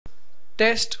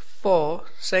Test 4,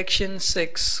 Section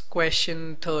 6,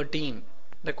 Question 13.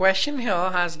 The question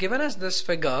here has given us this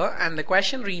figure, and the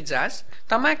question reads as: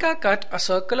 Tamaka cut a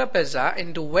circular pizza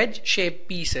into wedge-shaped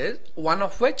pieces, one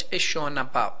of which is shown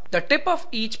above. The tip of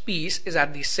each piece is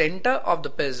at the center of the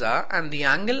pizza, and the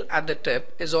angle at the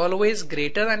tip is always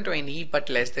greater than 20 but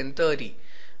less than 30.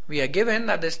 We are given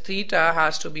that this theta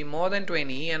has to be more than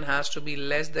 20 and has to be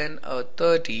less than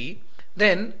 30.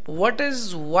 Then what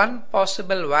is one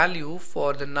possible value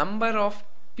for the number of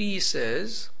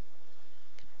pieces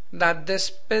that this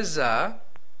pizza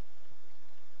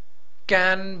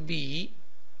can be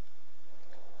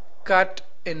cut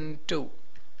into?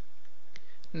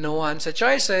 No answer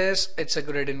choices. It's a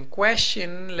grid-in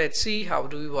question. Let's see how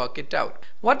do we work it out.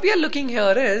 What we are looking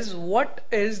here is what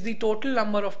is the total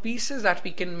number of pieces that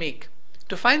we can make.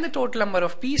 To find the total number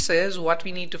of pieces, what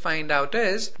we need to find out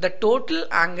is the total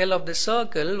angle of the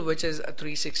circle, which is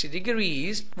 360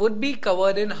 degrees, would be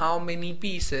covered in how many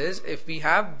pieces if we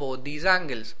have both these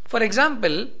angles. For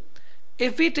example,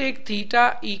 if we take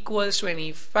theta equals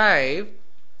 25,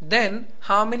 then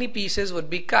how many pieces would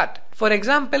be cut? For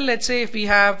example, let's say if we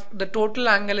have the total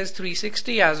angle is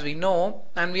 360 as we know,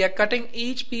 and we are cutting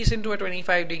each piece into a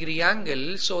 25-degree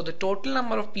angle, so the total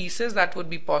number of pieces that would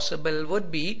be possible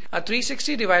would be a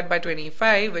 360 divided by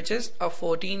 25, which is a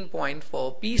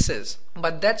 14.4 pieces.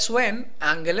 But that's when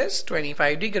angle is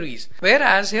 25 degrees.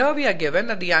 Whereas here we are given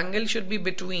that the angle should be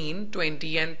between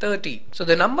 20 and 30. So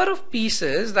the number of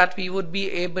pieces that we would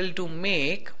be able to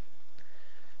make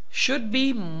should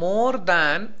be more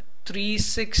than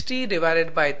 360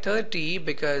 divided by 30,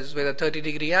 because with a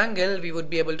 30-degree angle we would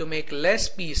be able to make less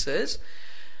pieces,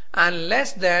 and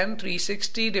less than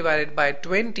 360 divided by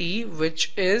 20,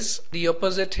 which is the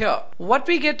opposite here. What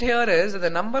we get here is that the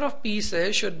number of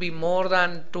pieces should be more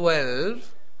than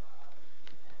 12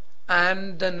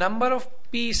 and the number of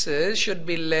pieces should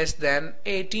be less than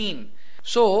 18.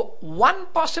 So one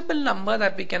possible number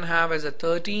that we can have is a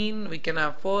 13, we can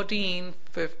have 14,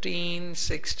 15,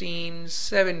 16,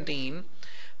 17.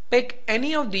 Pick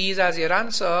any of these as your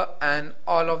answer and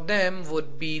all of them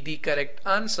would be the correct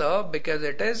answer, because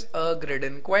it is a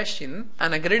grid-in question,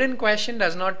 and a grid-in question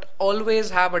does not always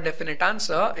have a definite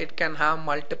answer. It can have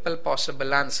multiple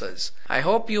possible answers. I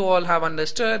hope you all have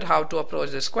understood how to approach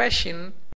this question.